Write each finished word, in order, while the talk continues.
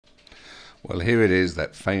Well, here it is,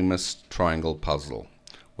 that famous triangle puzzle,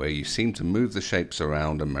 where you seem to move the shapes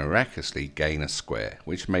around and miraculously gain a square,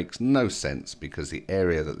 which makes no sense because the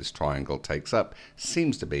area that this triangle takes up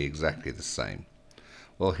seems to be exactly the same.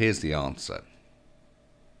 Well, here's the answer.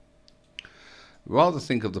 Rather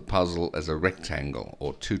think of the puzzle as a rectangle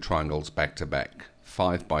or two triangles back to back,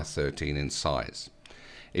 5 by 13 in size.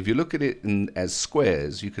 If you look at it as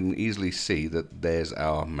squares, you can easily see that there's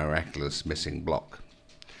our miraculous missing block.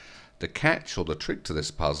 The catch or the trick to this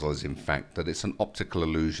puzzle is in fact that it's an optical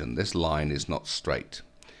illusion. This line is not straight.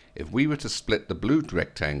 If we were to split the blue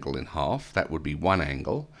rectangle in half, that would be one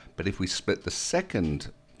angle, but if we split the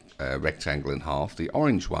second rectangle in half, the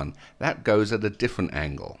orange one, that goes at a different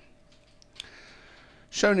angle.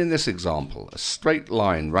 Shown in this example, a straight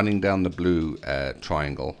line running down the blue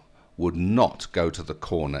triangle would not go to the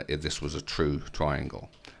corner if this was a true triangle.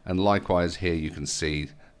 And likewise here you can see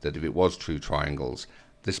that if it was true triangles,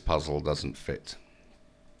 this puzzle doesn't fit.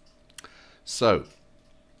 So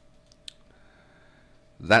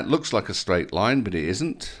that looks like a straight line, but it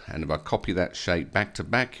isn't. And if I copy that shape back to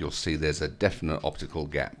back, you'll see there's a definite optical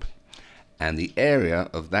gap. And the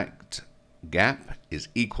area of that gap is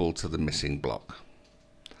equal to the missing block.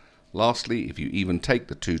 Lastly, if you even take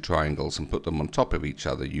the two triangles and put them on top of each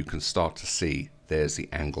other, you can start to see there's the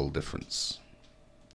angle difference.